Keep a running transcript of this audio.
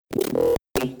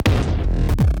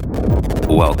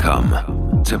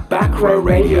Welcome to Back Row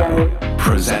Radio,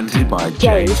 presented by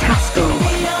James Haskell.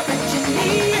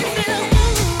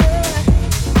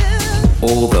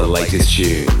 All the latest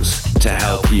tunes to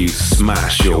help you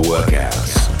smash your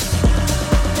workouts.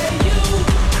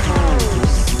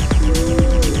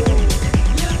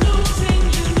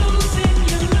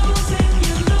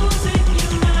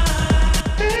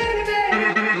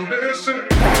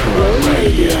 Back Row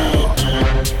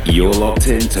Radio. You're locked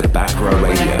into Back Row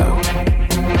Radio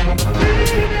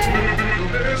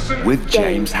with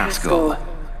James Haskell.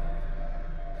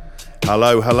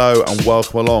 Hello, and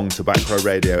welcome along to Back Row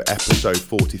Radio, episode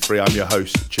 43. I'm your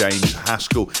host, James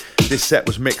Haskell. This set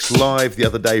was mixed live the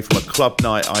other day from a club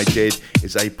night I did.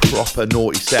 It's a proper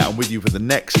naughty set. I'm with you for the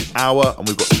next hour, and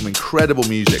we've got some incredible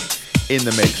music in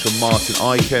the mix from Martin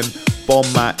Eichen, Bon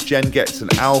Matt, Jen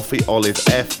Getson, Alfie, Olive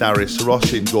F, Darius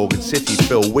Sarossi, Gorgon City,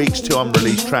 Phil Weeks, 2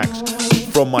 unreleased tracks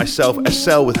from myself,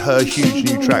 Estelle with her huge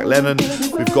new track, Lennon.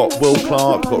 We've got Will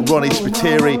Clark, we've got Ronnie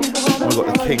Spiteri, and we've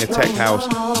got the king of tech house,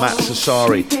 Matt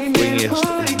Sassari, bringing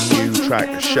us his new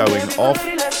track, Showing Off.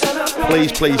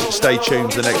 Please stay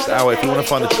tuned for the next hour. If you want to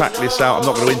find the track list out, I'm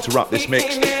not going to interrupt this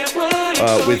mix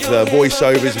with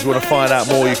voiceovers. If you want to find out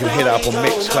more, you can hit up on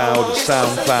Mixcloud,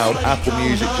 Soundcloud, Apple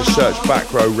Music. Just search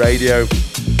Back Row Radio.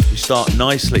 We start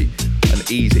nicely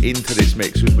and ease into this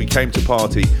mix as we came to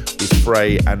party with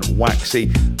Frey and Waxy.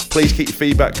 Please keep your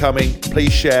feedback coming.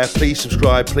 Please share, please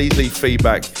subscribe, please leave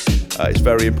feedback. It's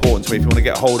very important to me. If you want to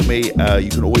get hold of me, you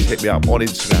can always hit me up on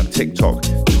Instagram, TikTok,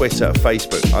 Twitter,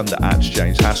 Facebook under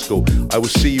 @JamesHaskell. I will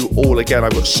see you all again.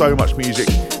 I've got so much music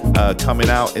coming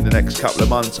out in the next couple of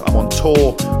months. I'm on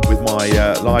tour with my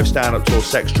live stand-up tour,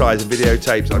 Sex, Tries and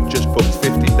Videotapes. I've just booked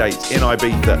 15 dates in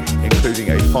Ibiza, including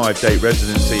a 5-day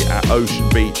residency at Ocean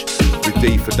Beach with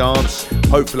D for Dance.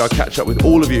 Hopefully I'll catch up with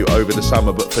all of you over the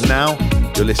summer, but for now,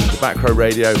 you're listening to Back Row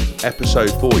Radio, episode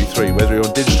 43. Whether you're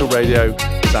on digital radio,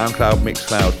 SoundCloud,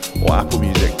 Mixcloud, or Apple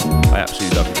Music, I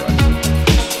absolutely love you guys.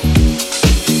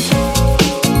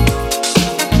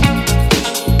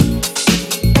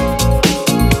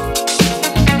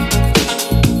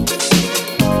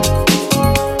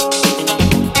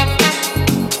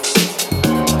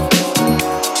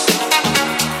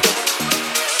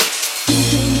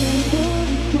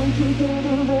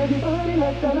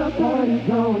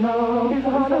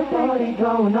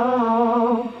 Going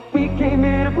on. We came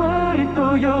here to party,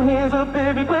 throw your hands up,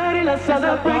 everybody, let's have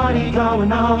a party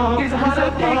going on. There's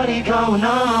a party going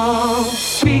on.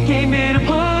 We came here to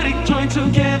party, join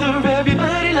together,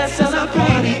 everybody, let's have a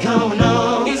party going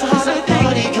on. There's a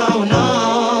party going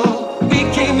on. We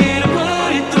came here to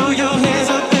party, throw your hands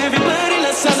up, everybody,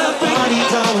 let's have a party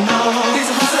going on. There's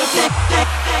a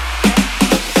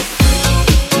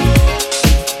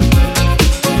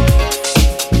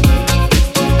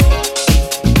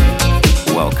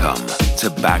to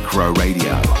Back Row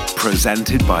Radio,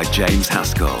 presented by James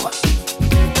Haskell.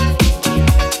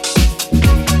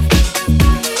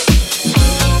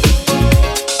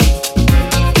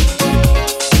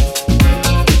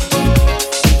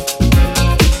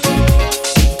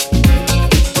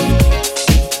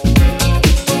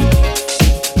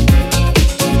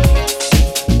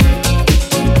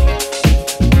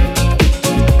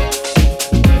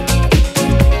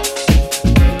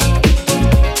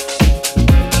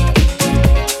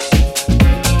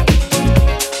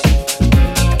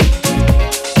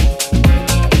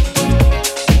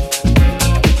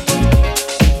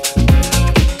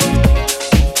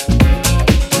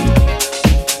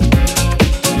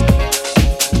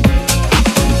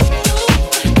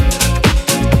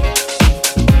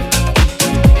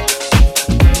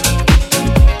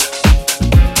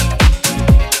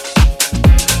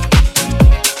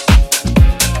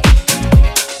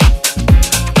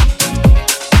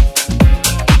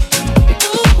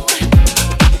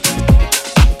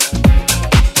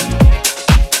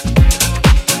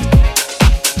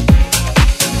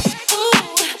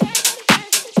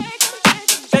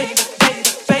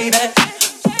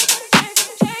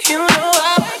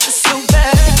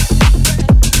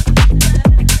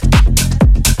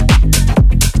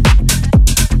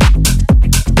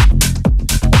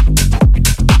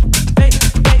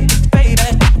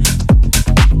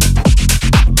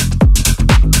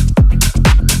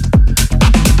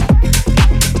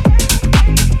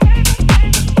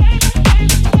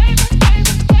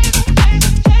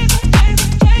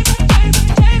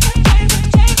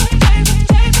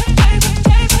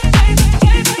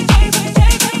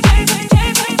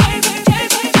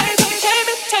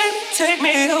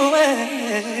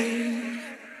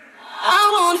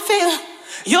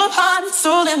 your heart and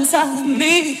soul inside of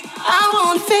me. I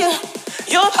wanna feel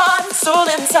your heart and soul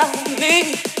inside of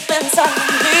me.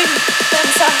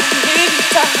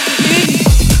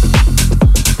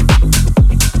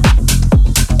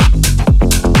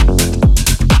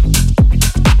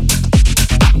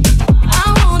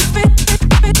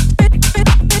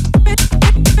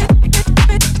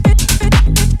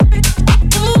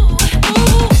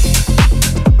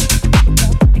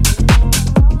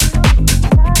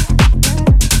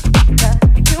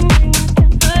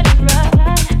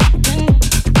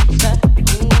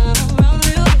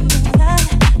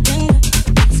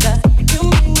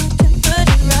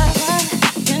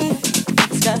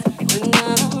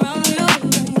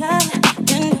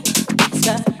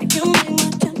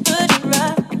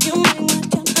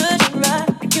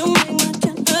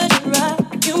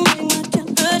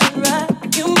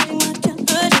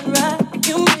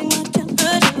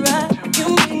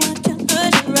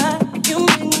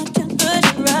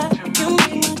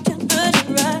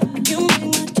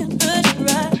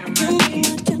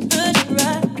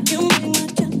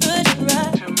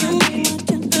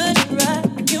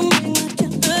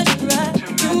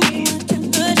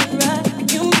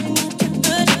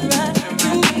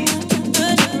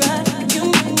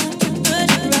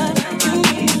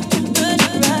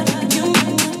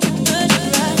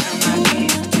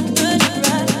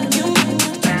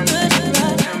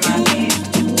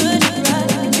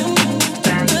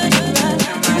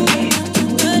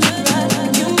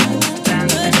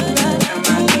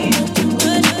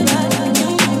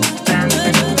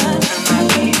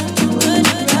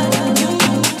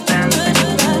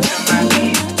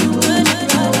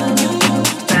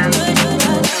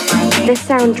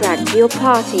 Soundtrack to your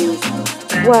parties,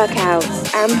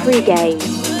 workouts and pre-game.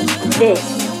 This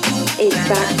is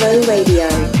Back Row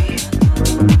Radio.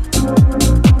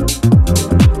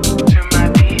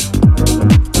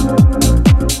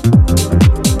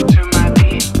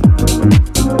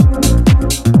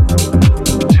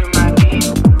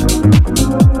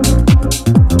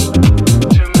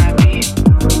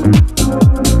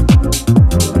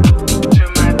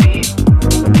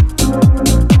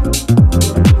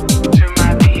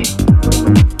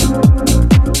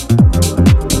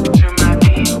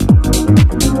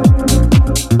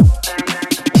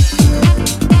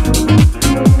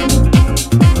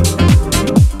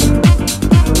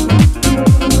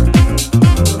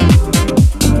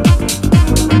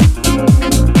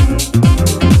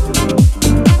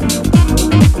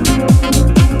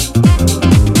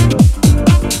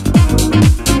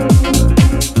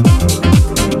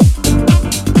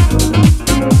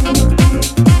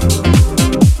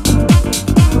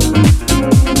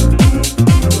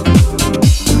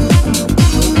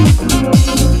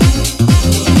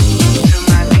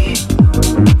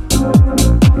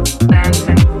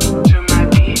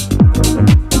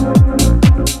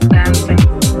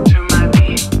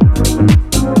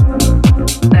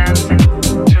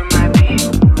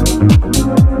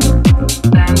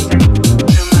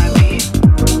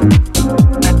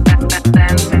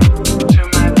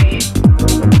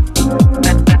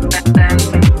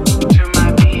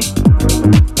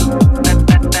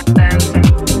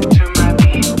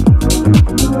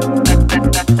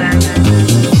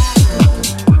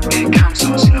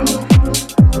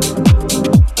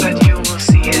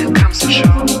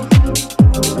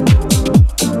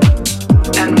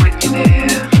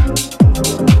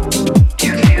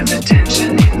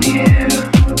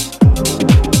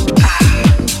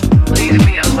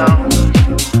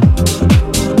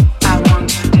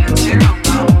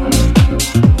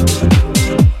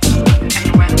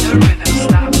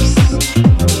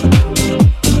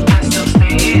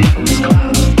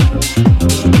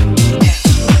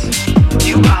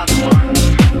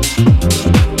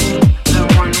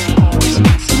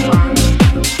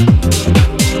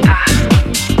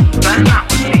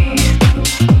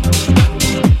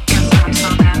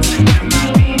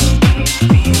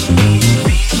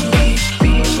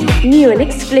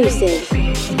 Exclusive.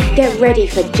 Get ready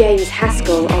for James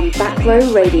Haskell on Back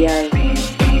Row Radio.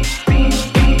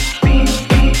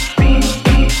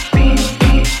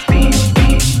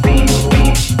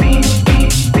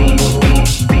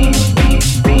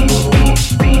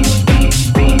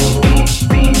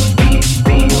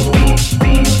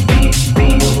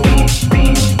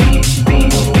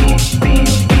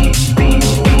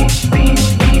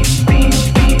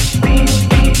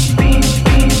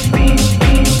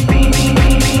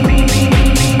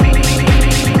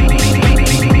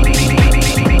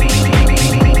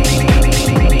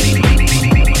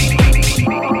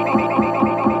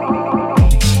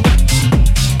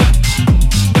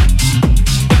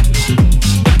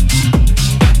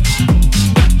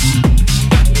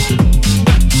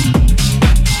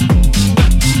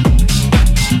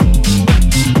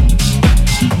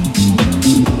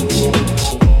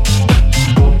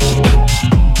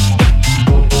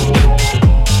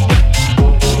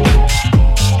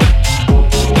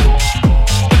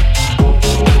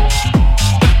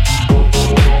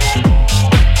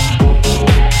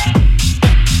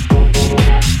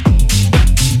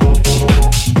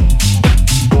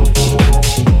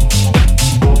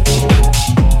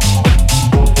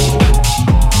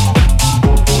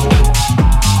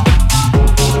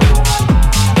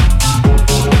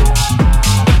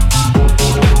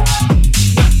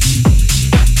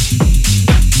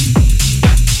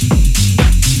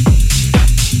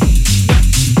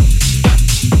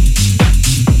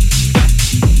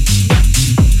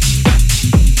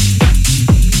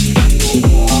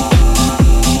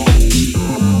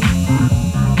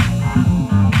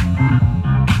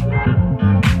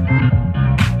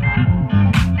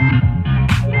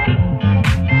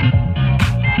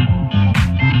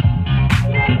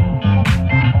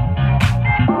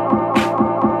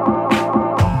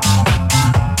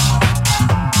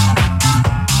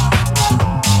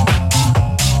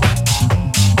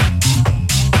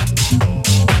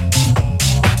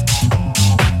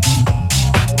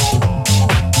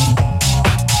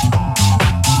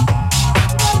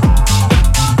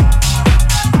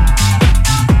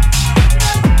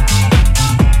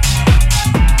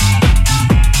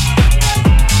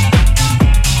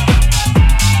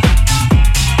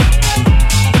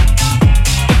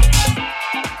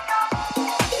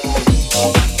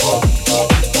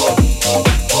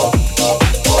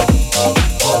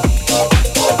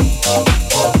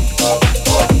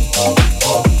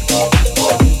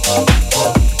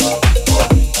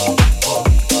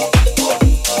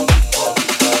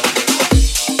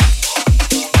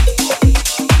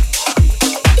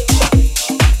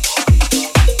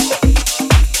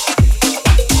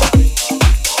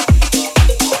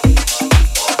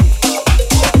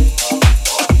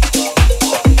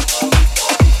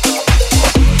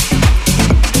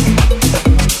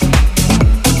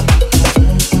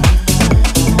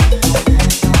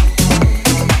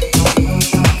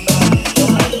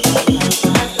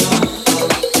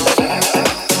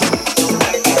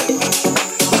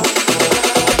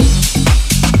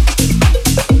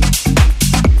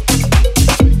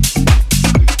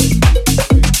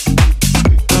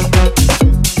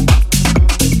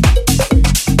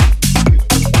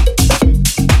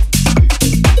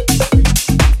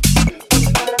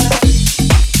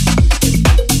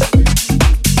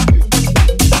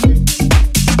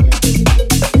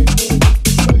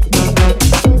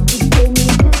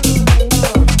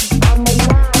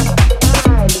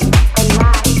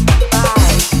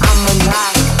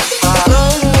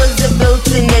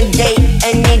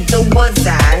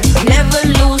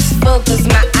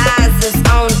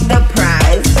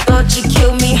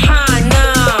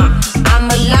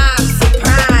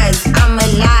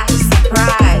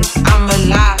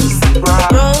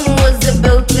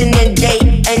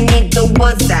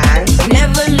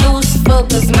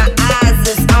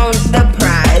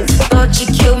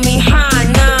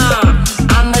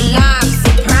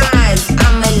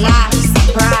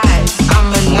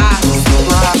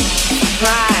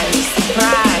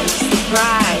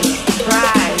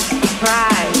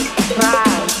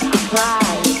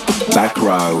 Back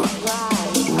Row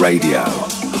Radio.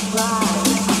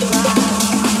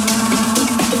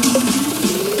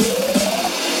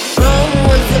 Rome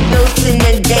wasn't built in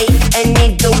a day, and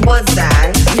neither was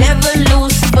I. Never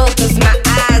lose focus, my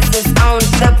eyes is on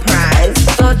the prize.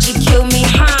 Thought you killed me,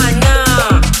 huh?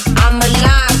 Nah, I'm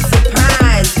alive,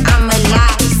 surprise. I'm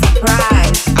alive,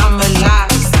 surprise. I'm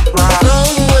alive, surprise.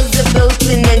 Rome wasn't built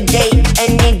in a day,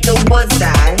 and neither was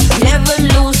I. Never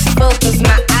lose focus,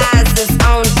 my eyes is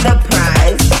on the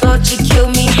prize. Thought you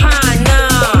killed me, huh?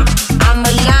 Nah, I'm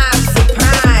alive,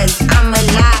 surprise. I'm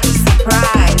alive,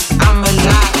 surprise. I'm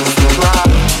alive,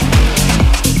 surprise.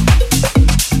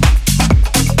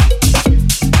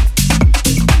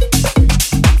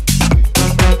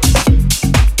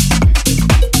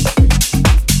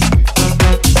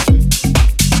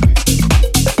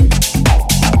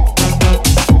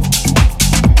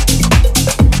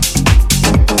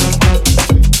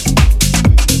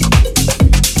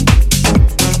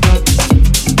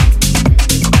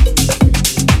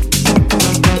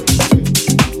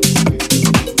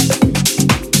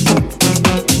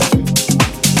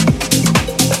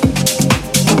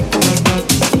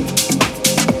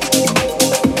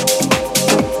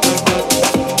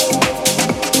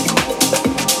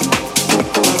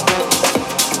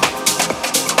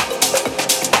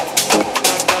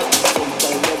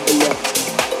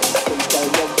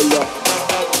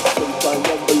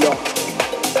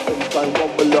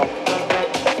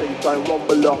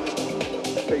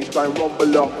 Baseline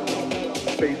rumble up,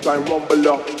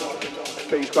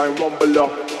 baseline rumble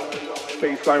up,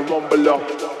 baseline rumble up,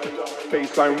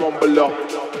 baseline rumble up,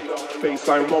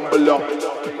 baseline rumble up,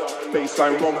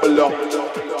 baseline rumble up,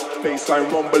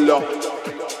 baseline rumble up,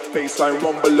 baseline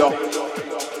rumble up,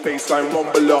 baseline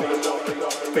rumble up,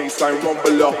 baseline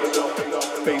rumble up,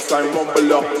 baseline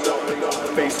rumble up,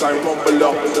 baseline rumble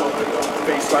up,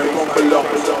 baseline rumble up,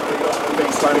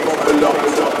 baseline rumble up,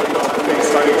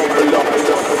 baseline rumble up.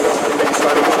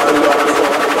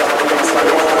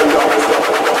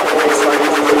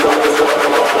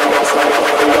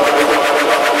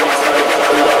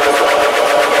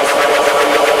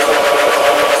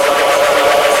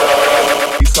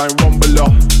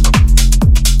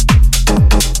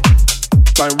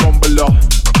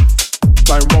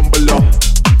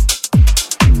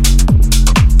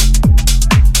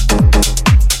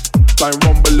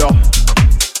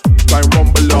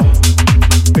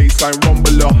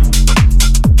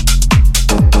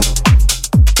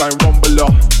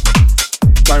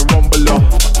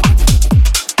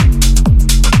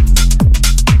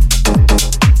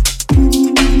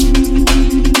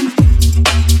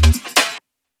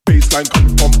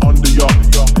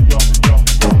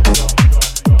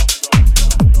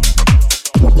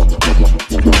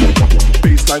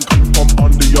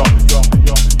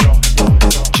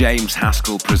 James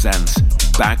Haskell presents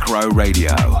Back Row Radio.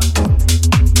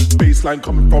 Baseline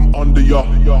coming from under ya.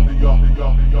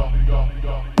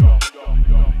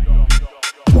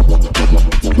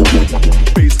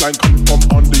 Baseline coming from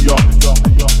under ya.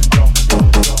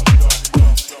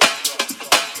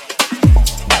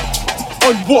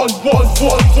 On one.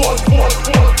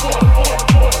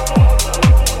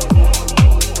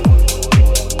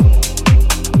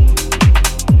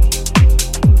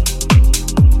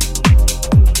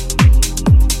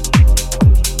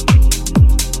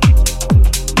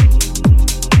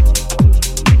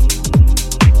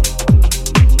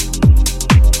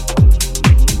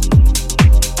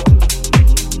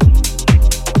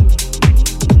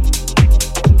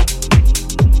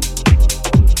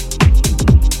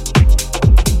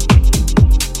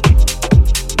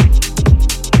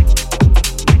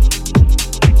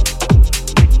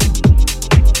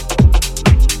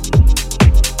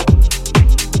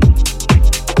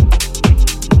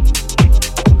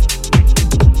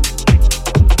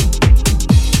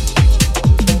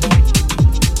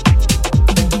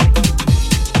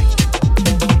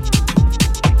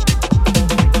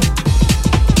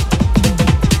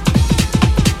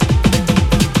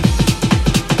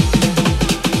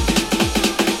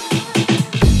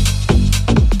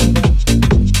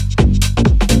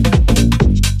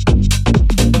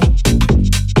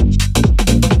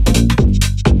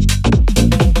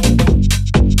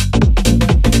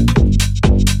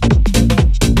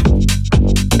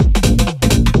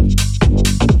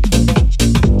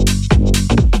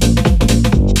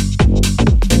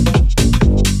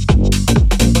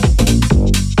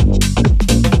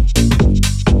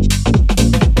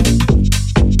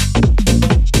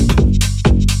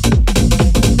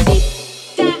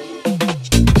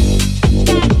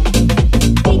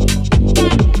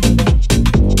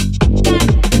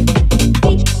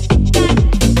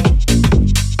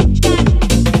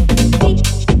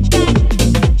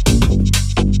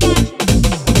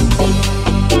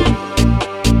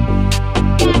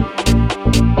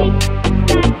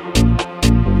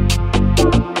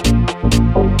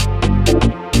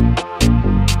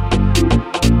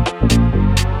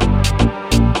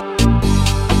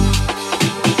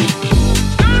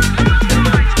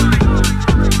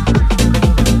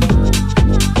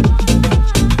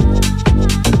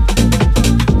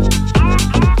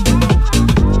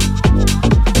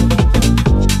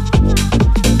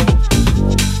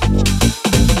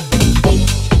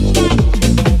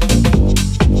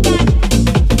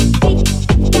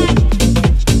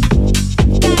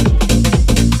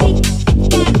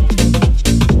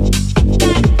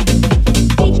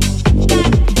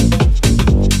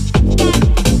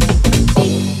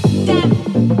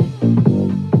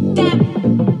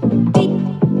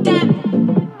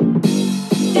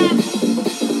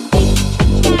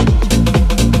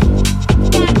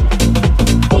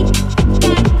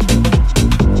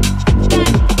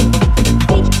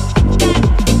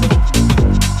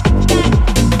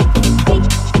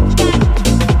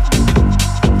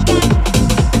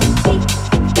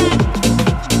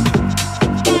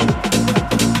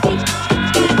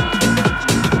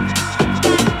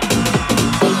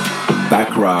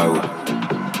 Row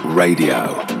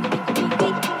Radio.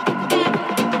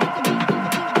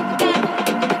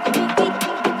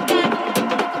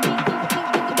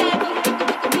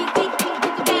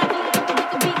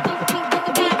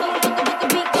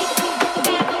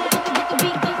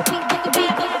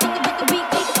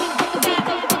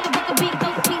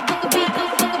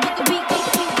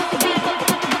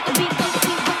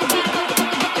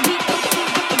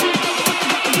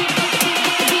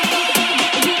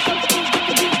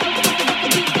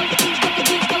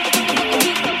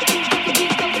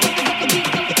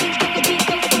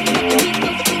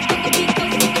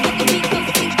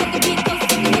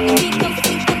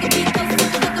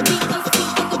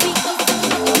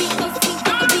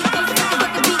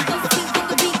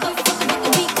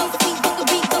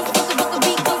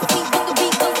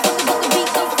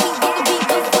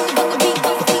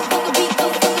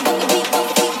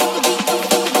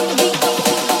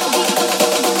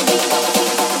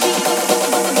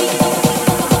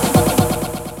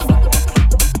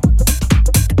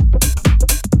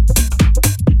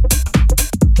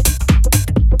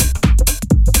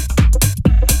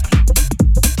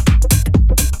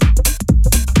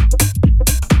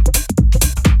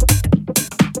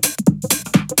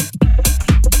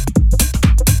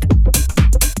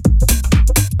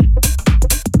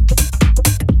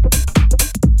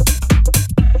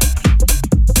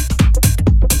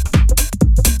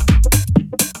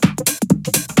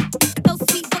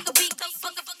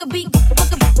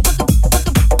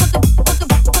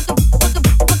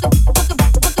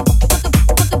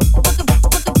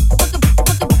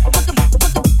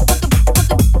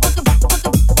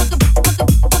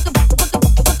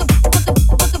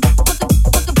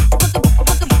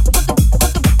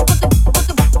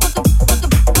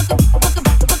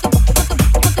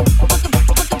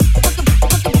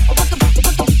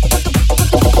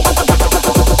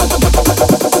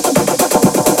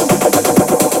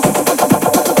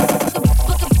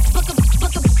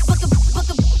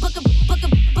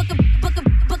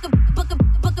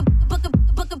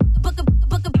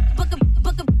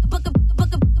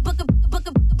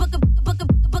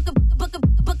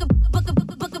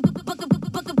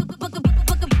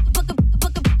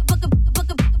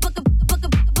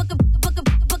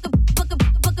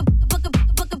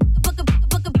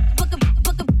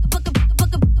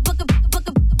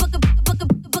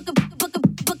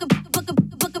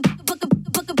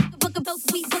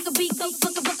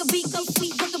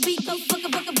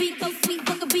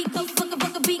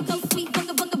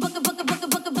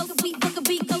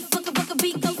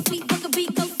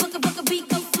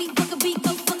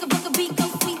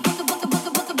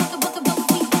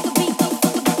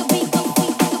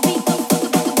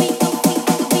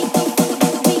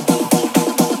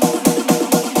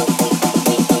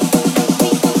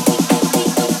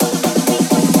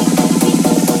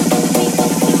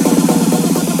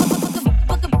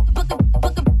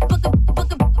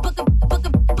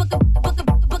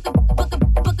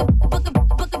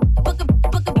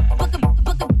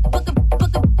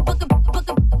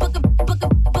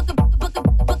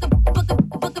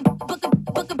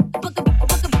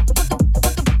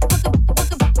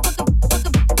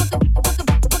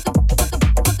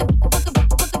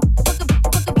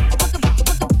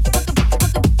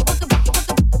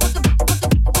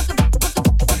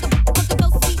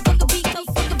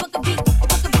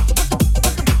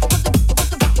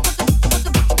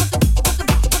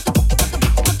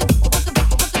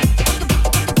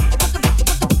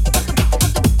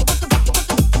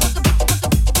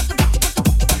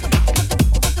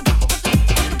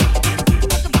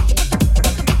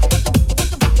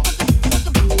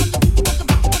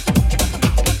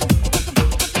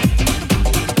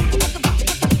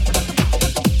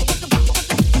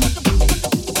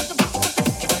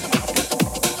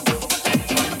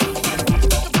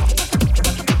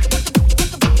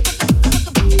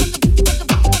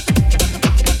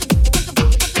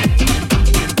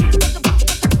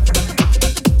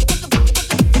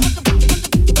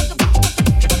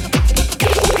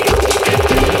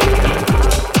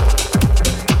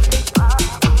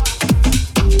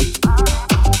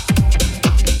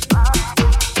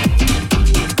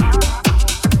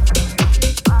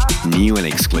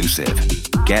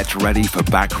 Get ready for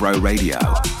Back Row Radio.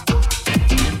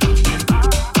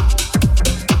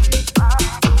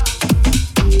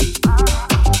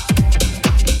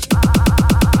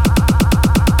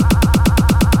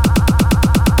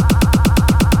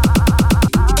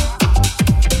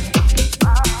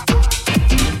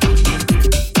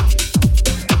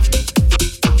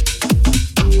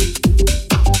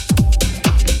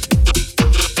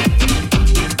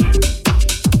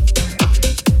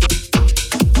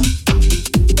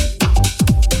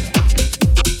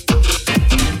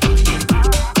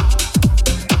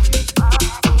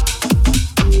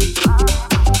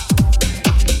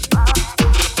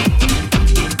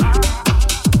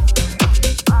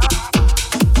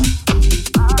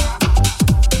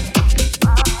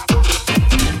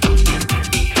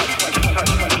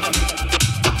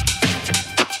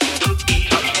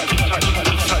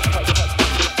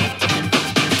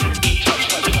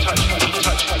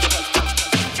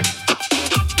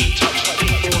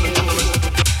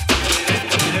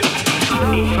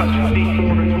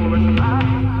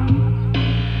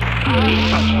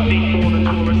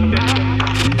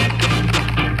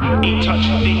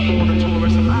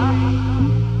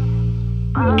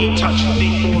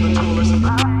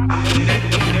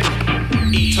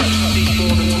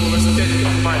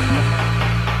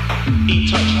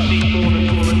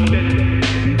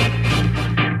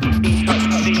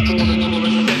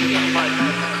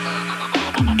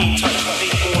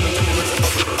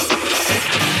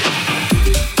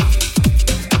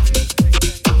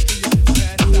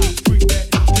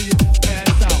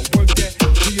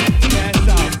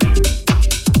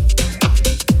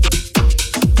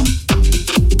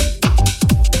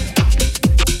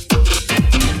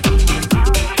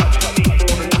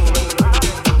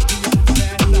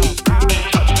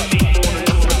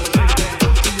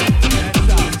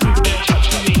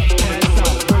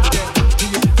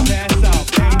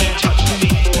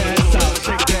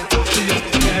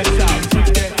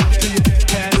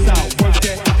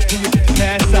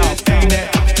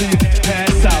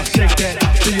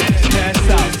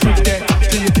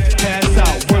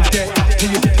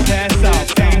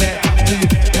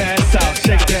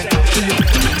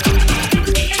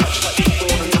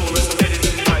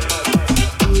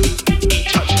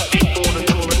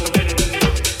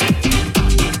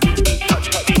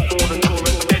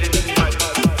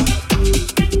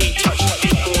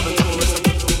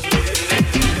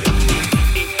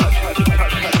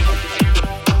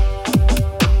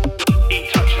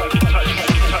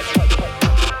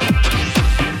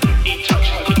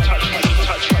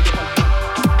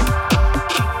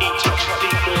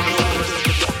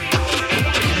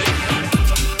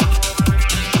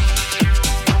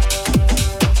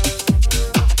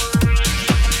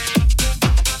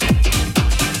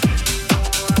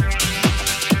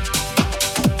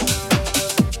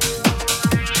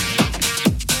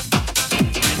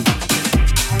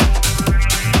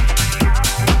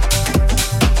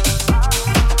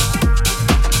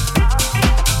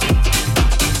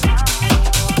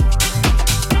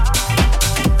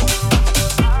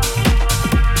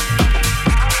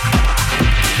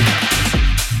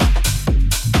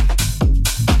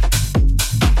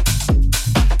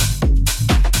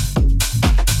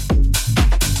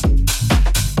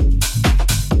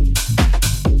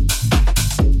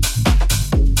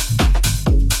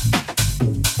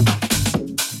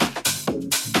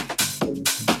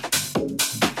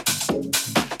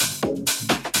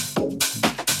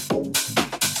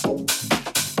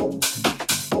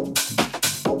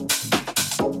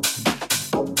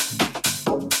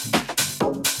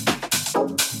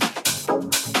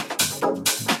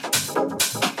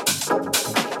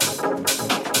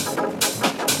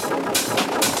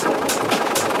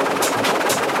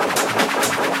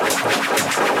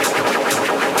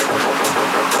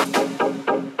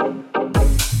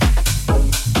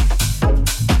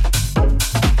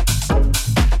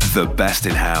 best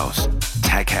in house,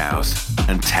 tech house,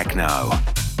 and techno.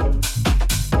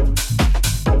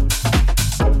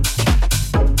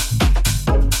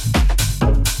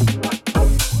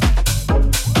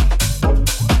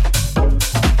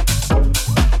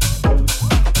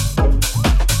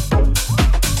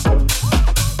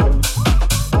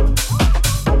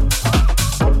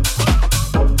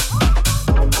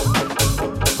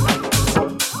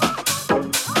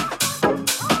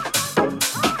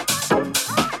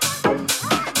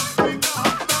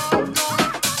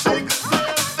 Take a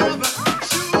step.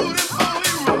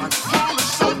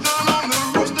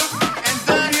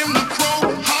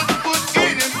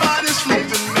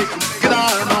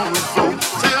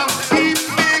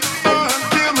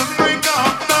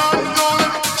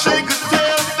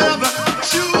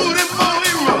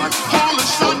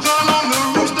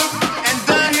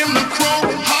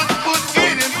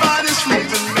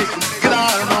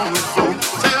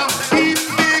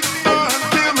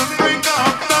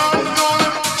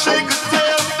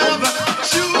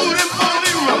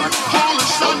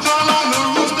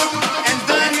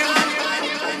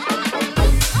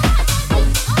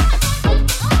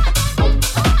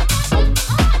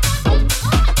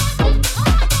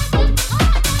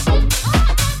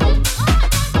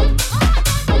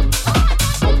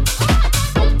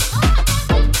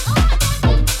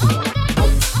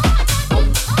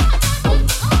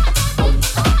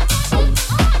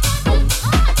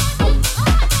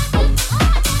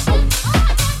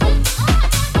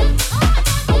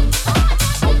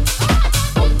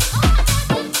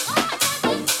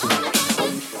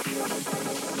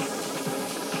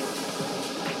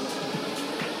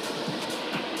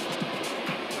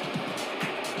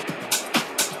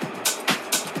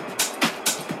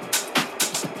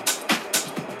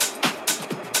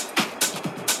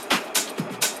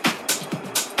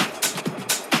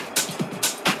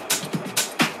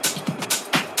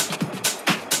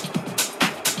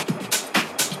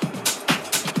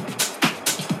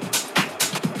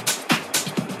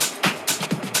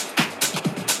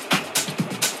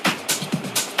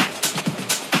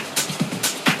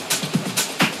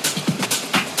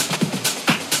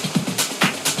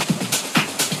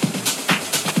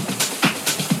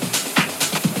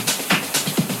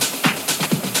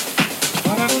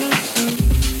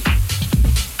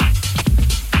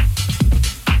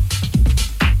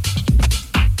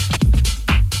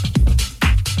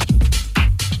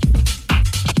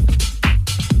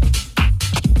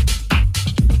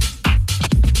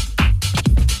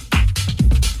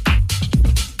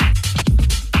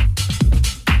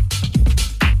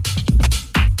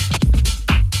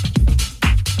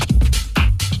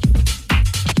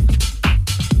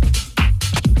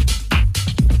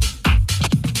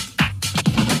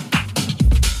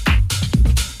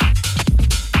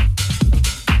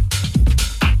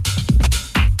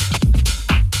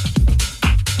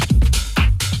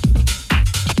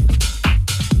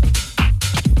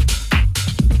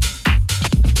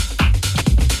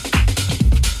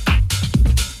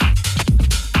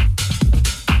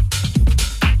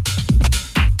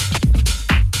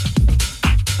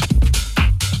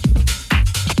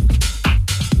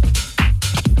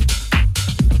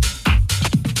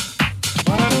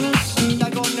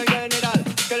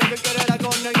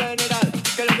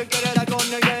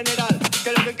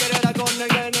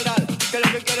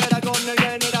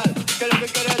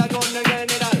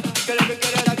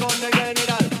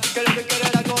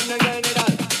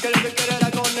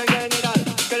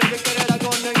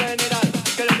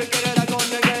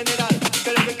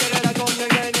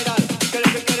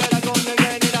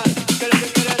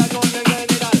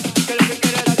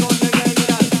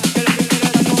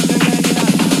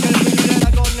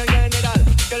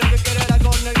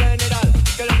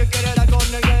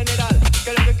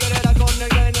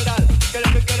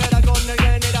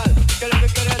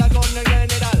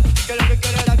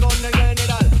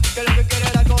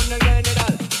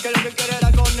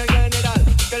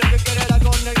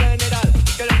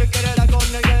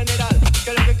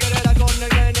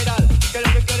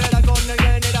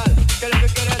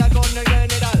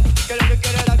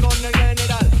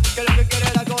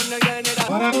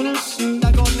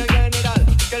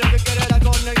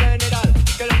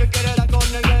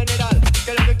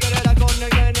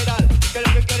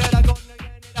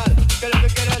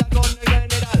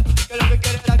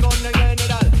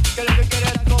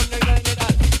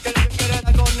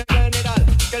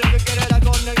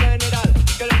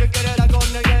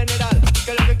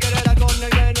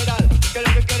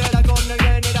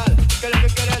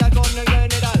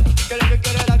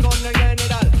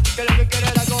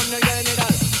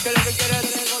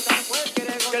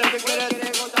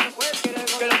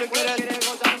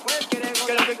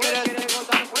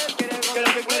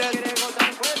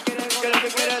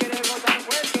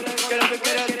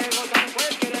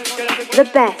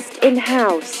 the best in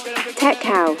house, tech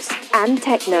house, and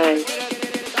techno.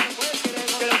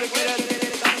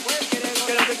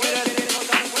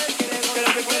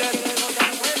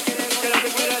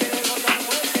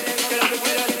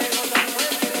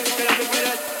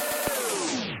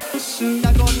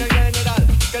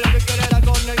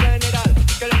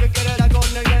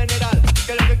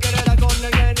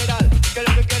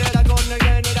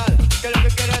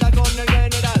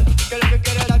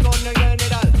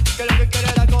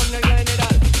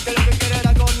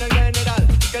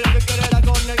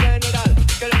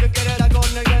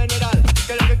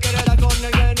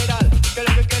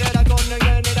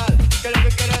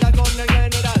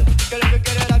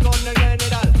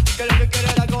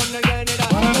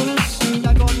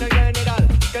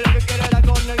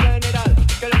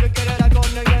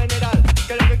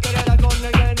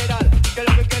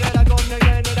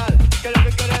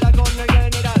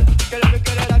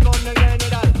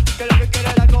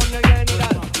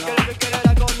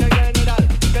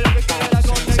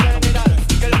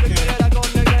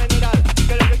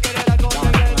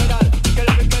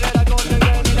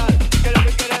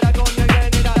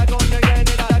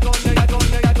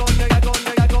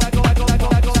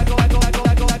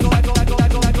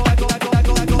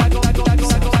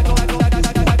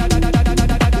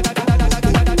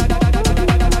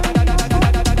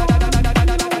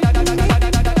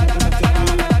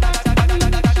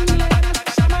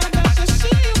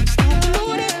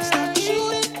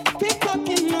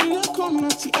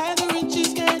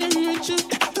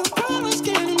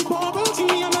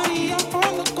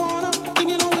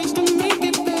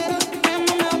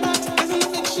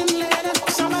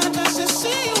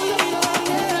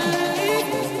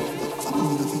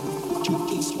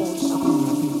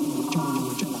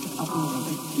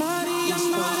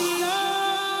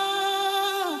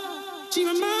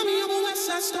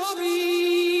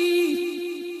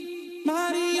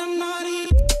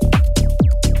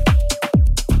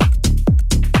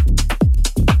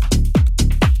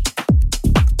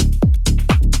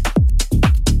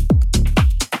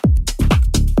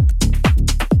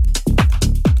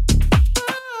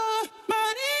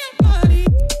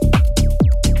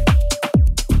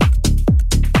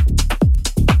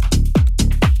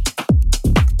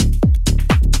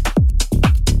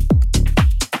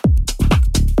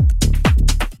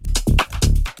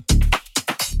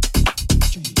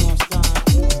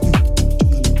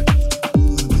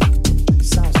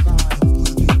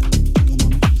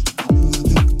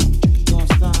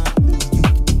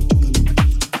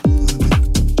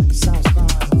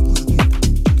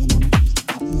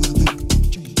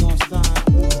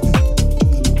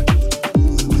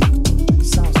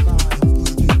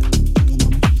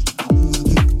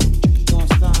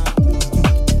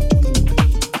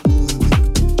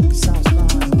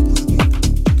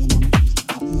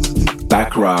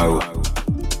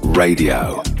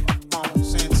 Radio.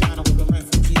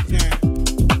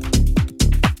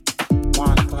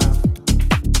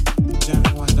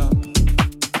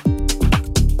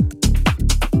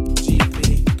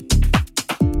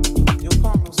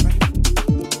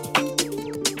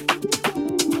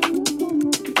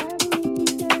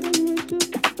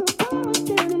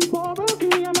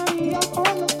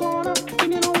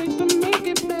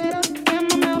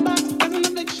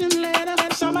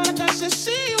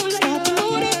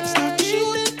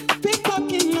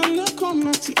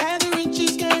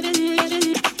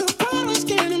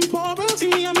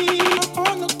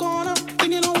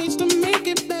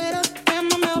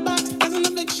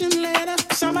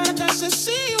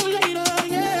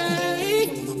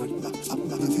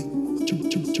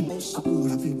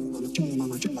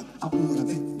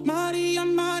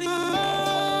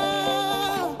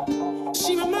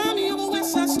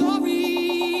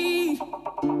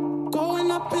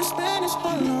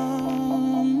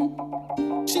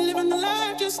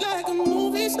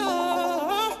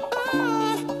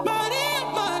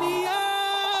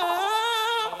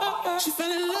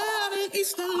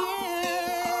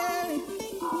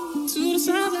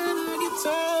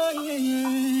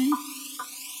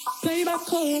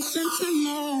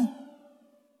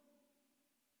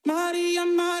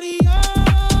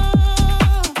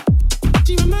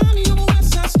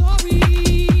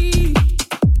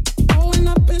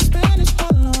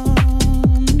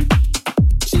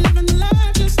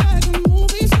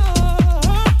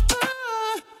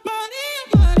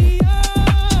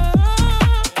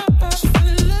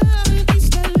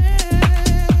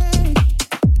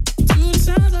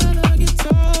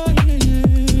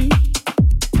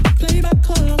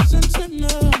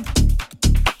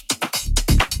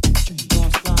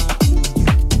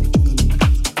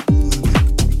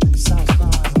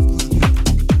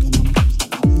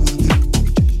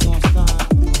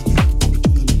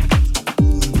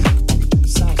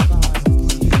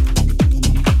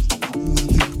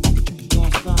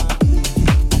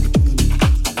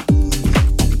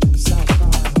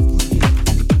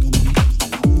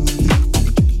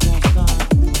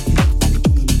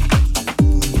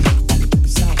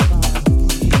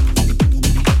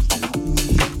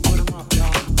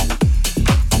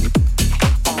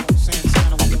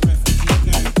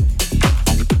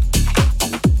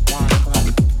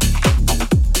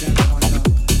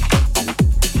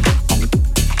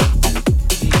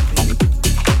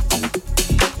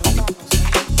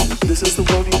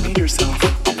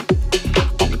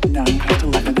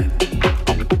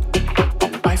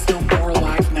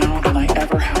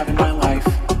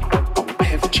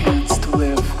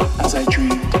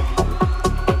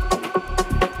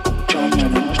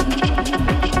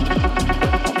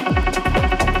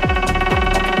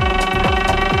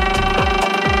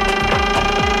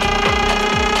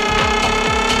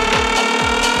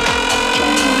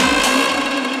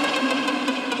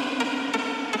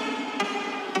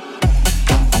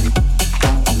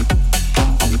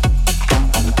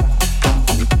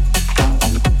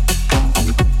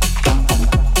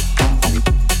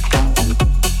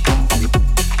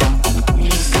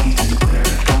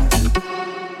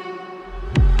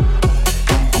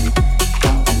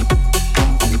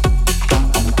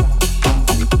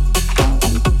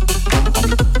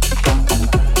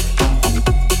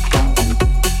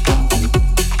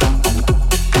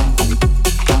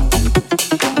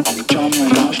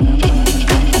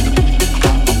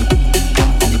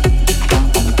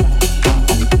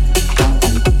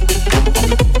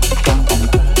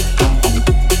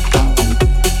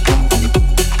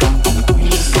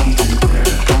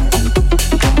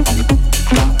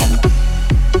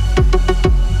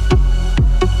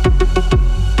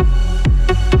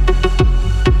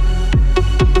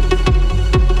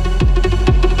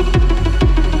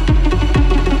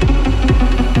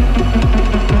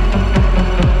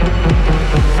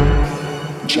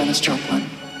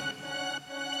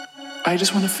 I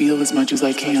just want to feel as much as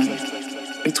I can.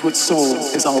 It's what soul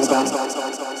is all about.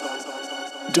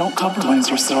 Don't compromise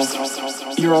yourself.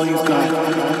 You're all you've got.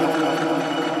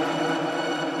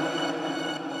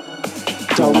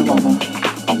 Dalai Lama.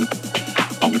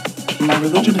 My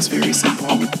religion is very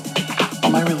simple.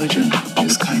 My religion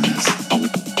is kindness.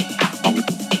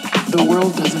 The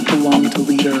world doesn't belong to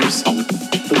leaders.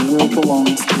 The world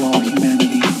belongs to all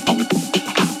humanity.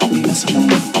 Nina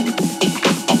Simone.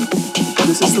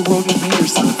 This is the world you made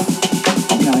yourself.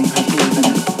 Now you have to live in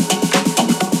it.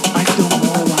 I feel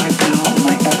more alive now than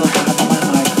I ever have in my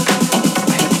life.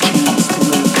 I have a chance to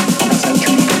live as I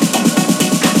dream.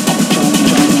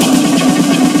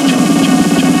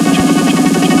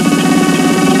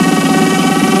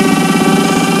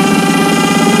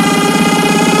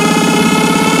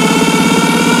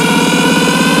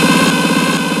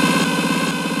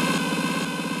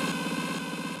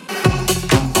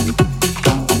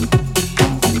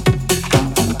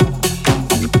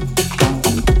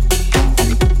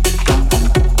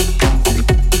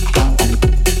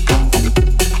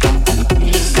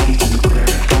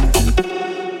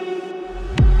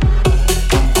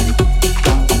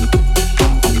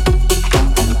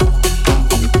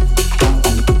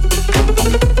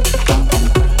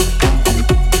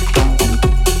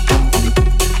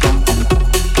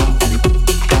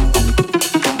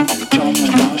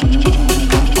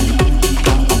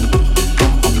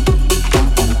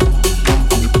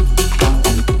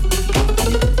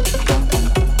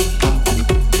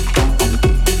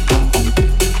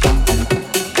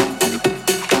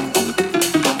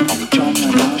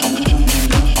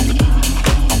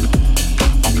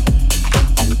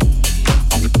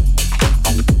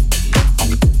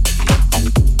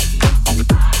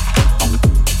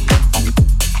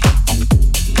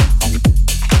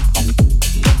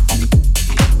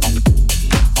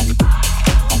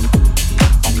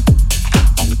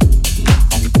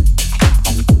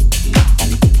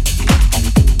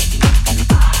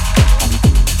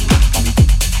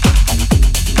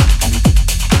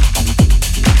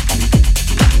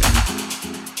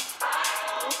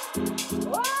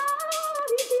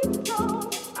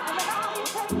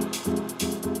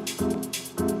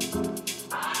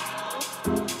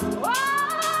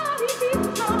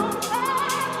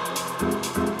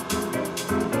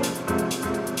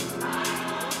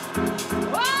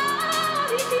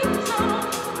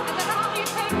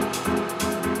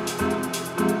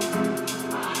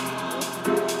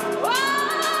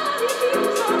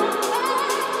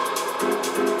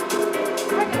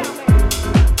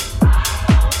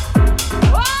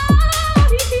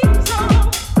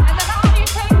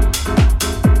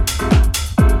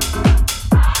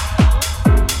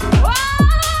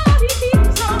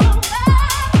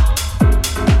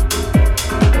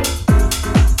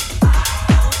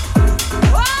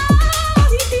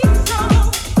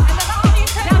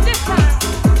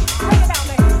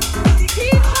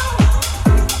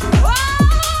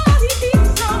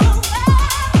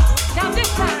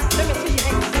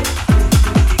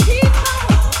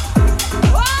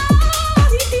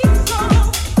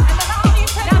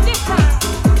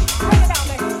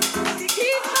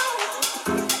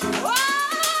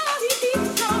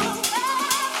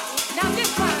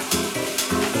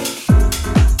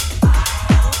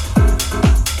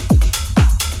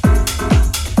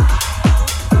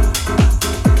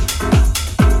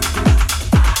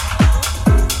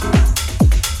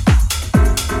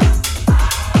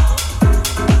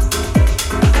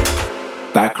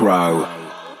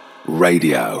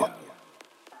 Radio.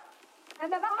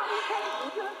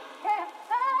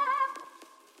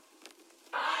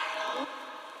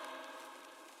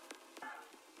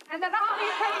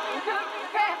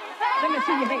 Let me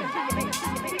see your hands.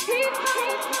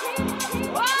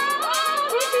 Whoa!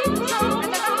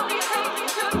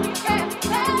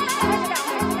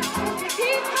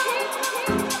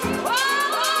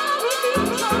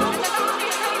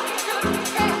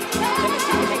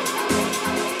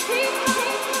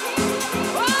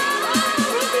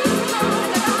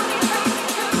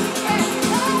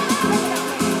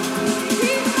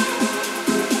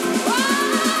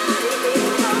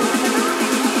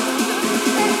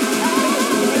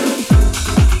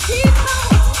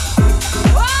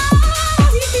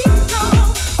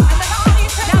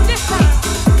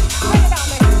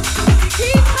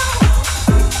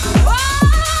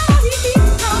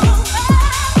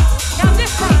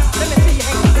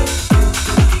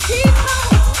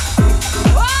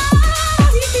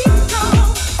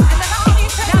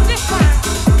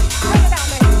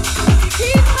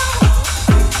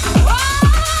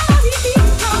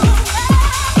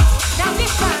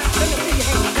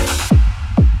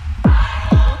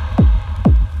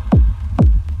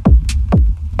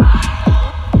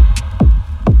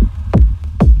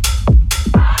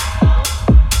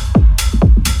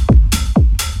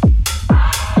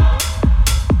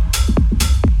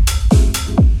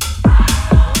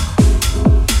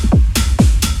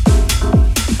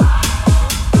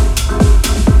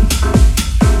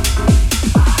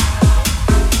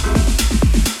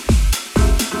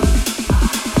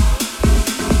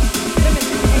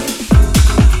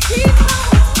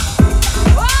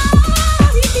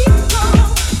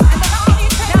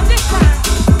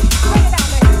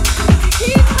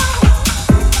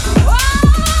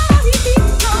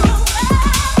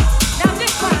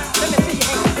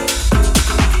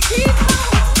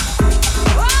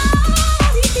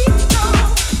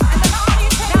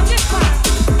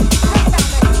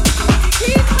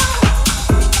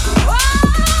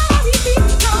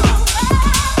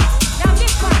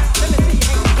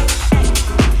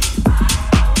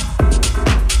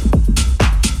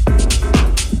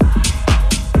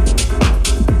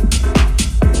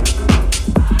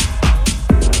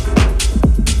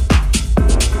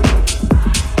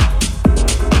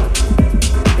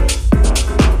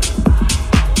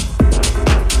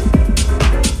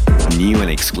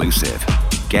 exclusive.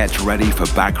 Get ready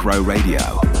for Back Row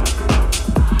Radio.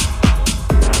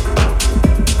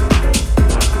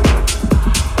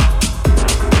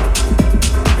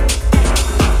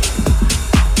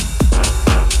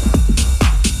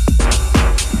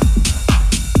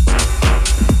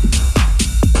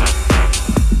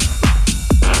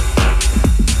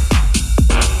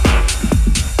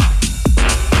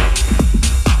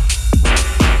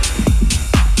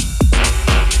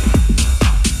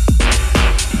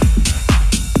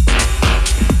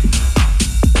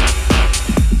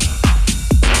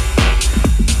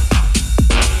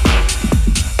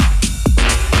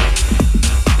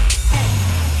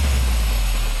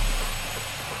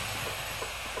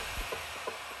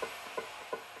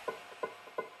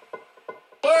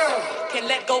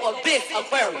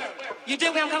 You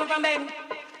dig where I'm coming from, baby?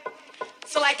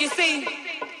 So like you see,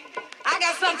 I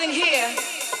got something here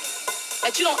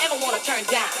that you don't ever want to turn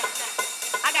down.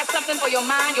 I got something for your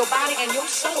mind, your body, and your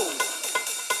soul.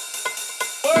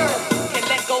 World can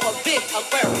let go of this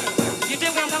Aquarius. You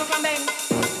dig where I'm coming from, baby?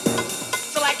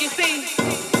 So like you see,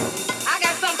 I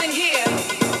got something here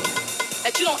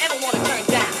that you don't ever want to turn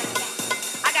down.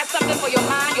 I got something for your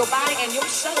mind, your body, and your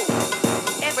soul.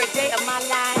 Every day of my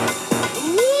life.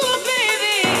 Ooh,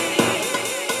 baby.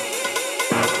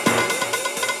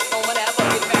 Don't wanna ever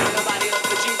get married to nobody else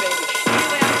but you, baby. Hear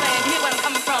what I'm saying? Hear where I'm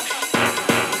coming from.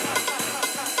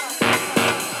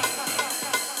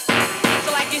 So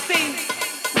like you see,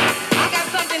 I got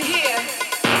something here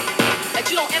that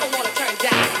you don't ever want to turn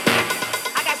down.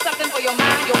 I got something for your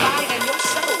mind, your body, and your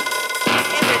soul.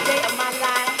 Every day of my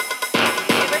life.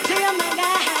 Every day of my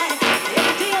life.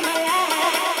 Every day of my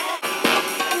life.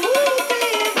 Ooh,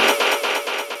 baby.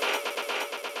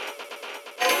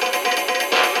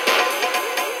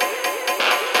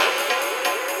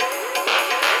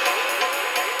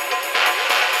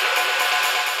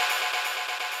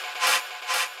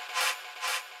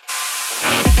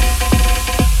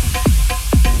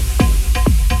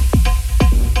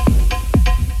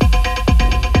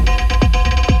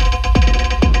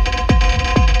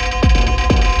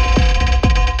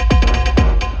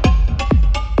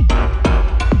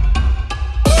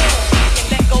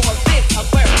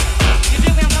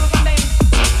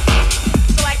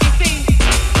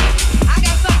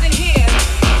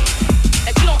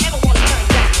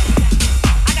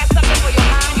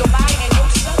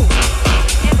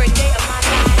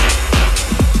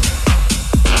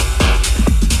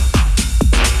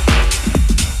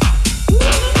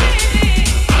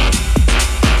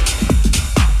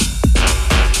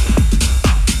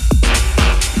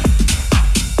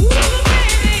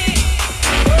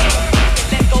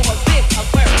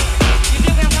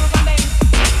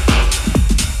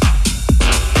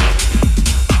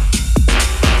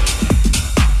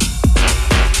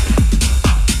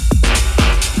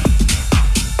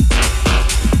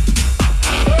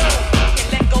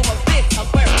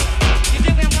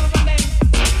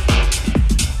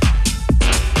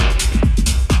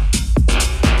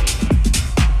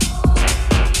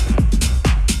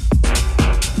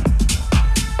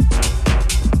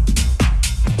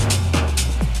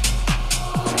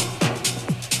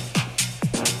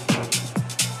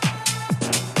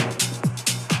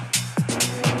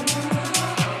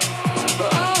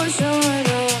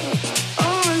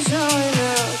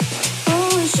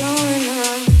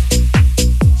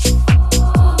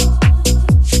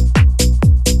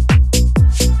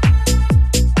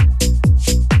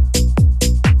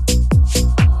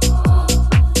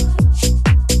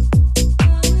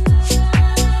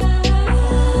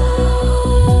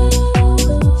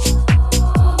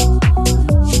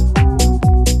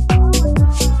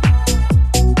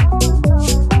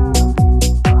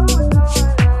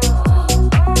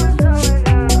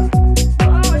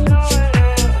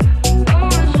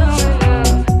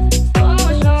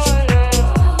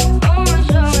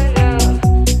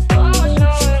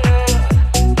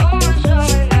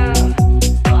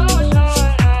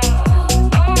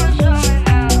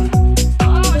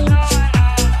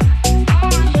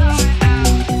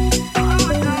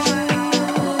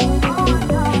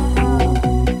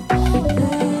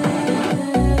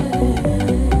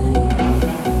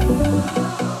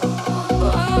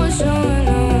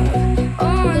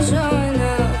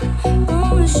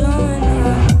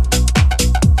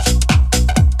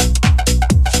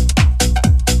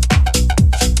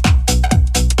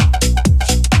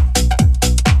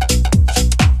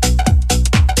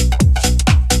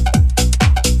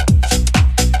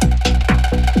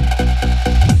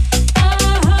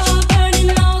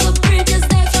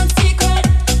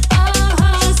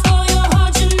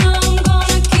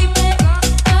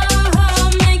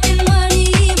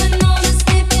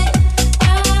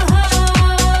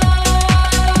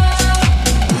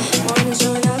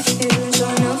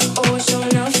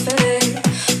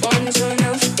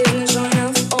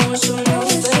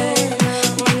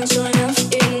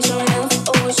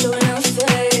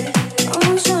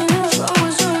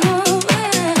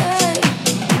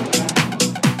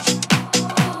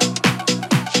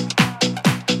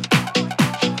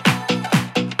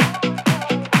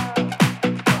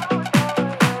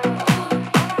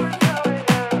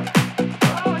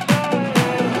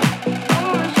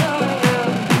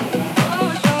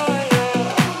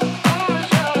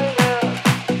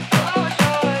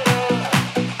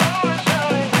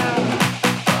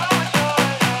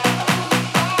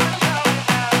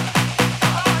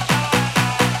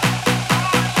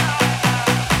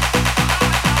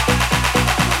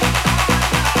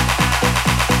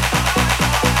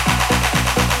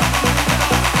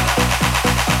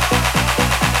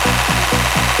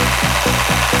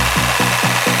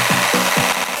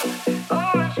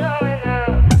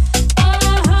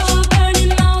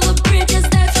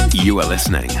 You are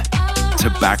listening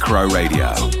to Back Row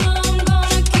Radio.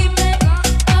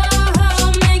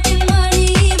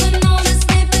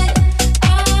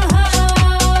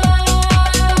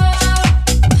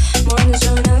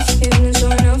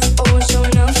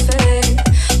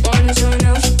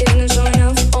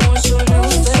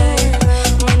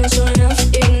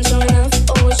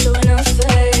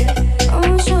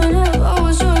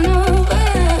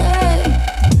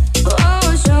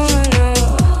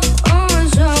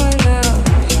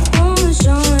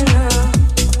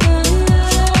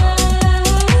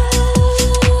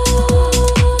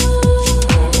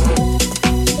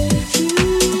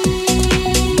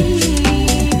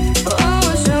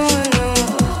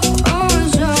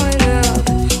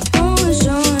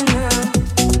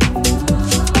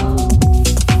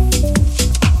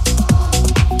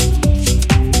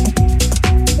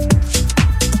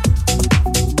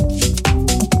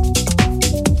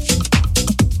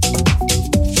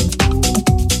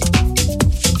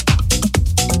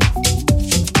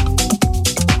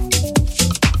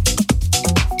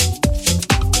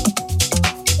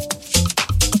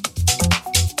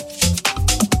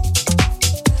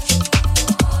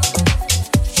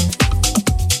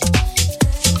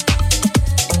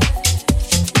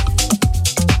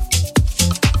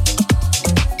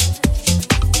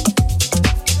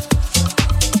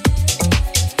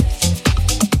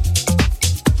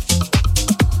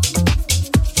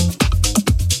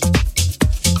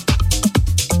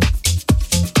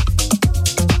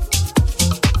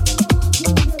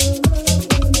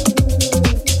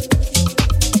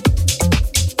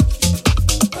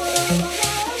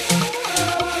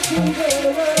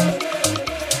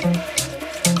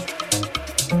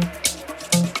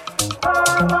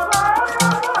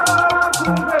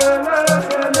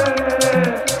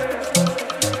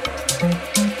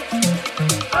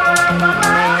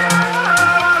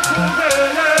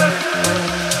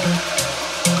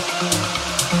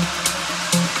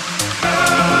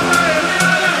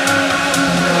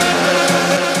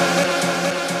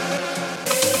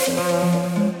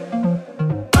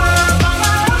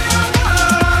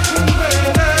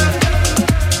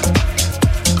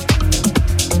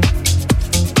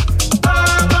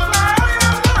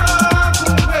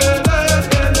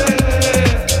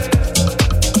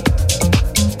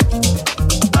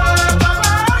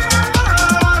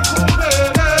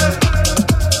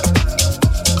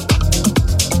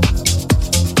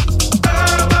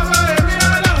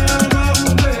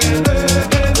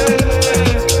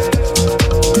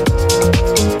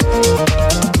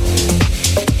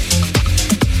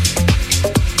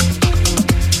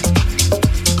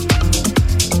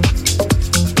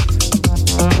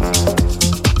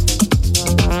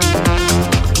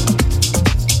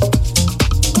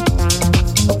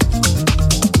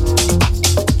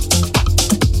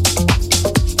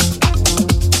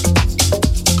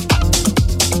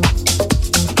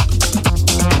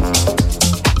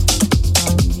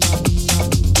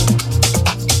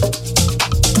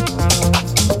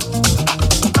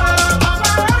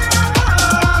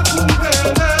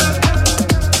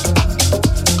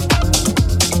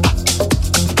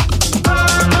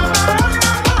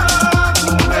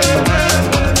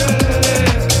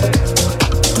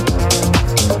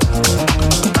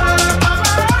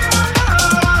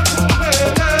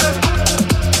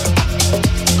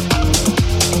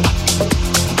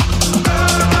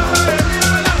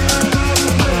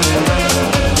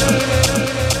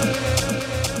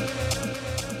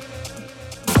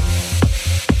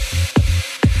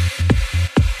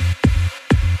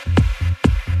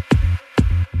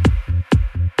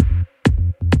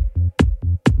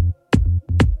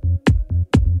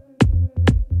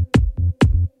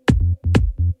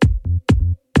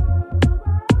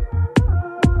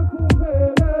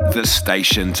 The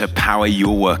station to power your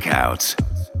workouts.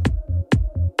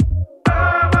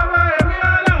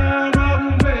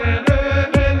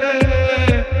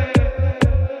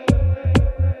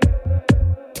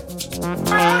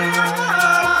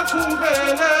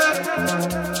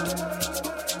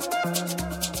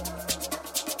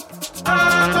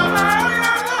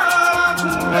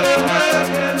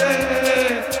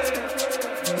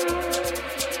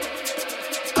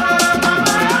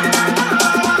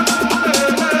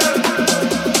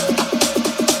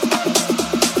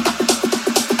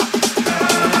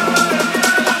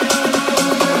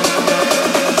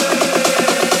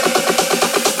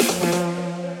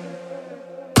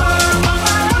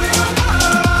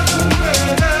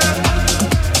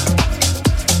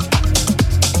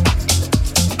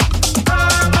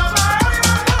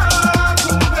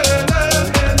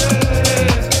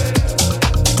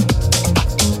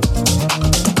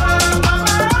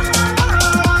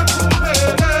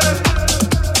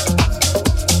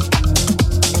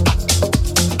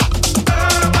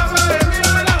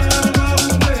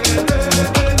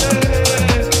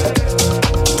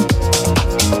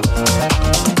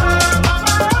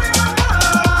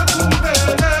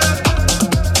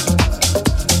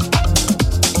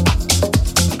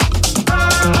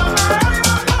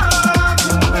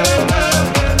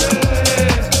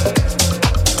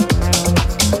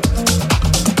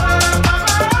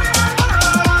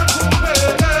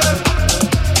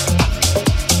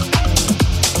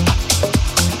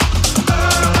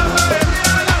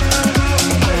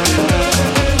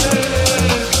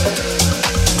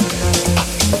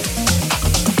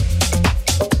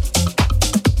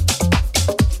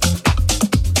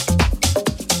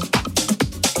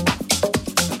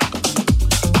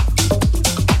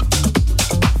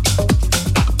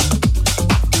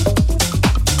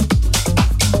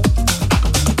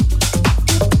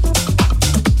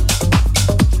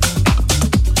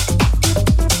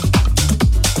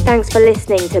 Thanks for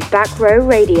listening to Back Row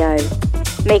Radio.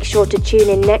 Make sure to tune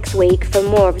in next week for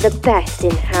more of the best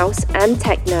in house and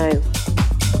techno.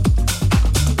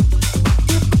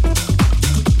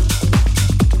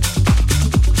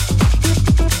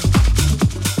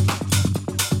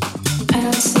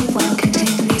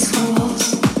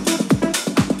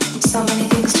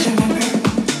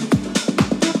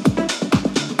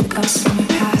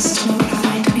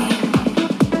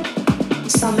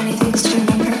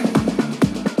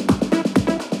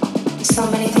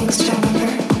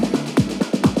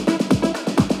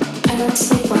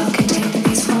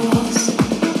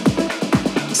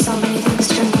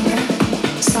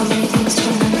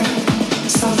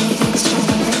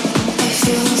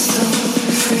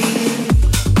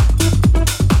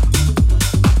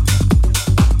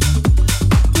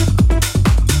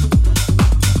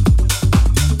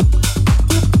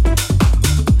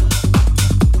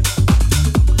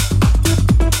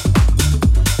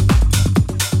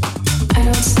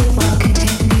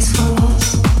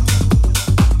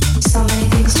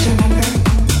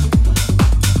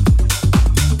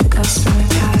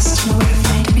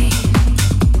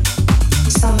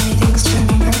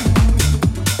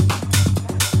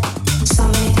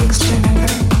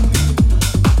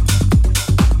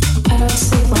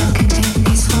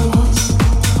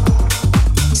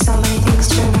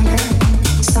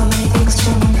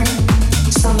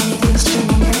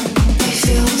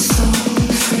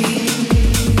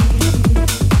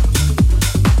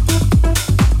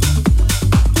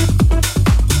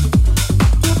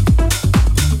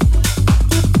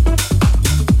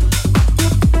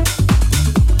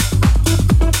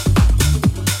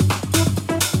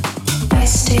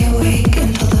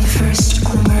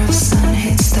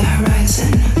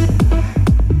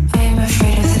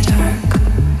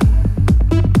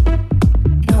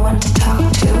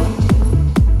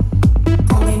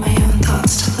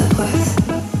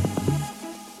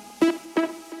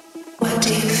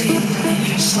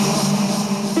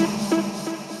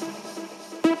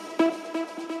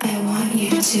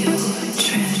 To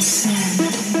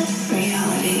transcend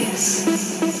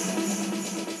realities.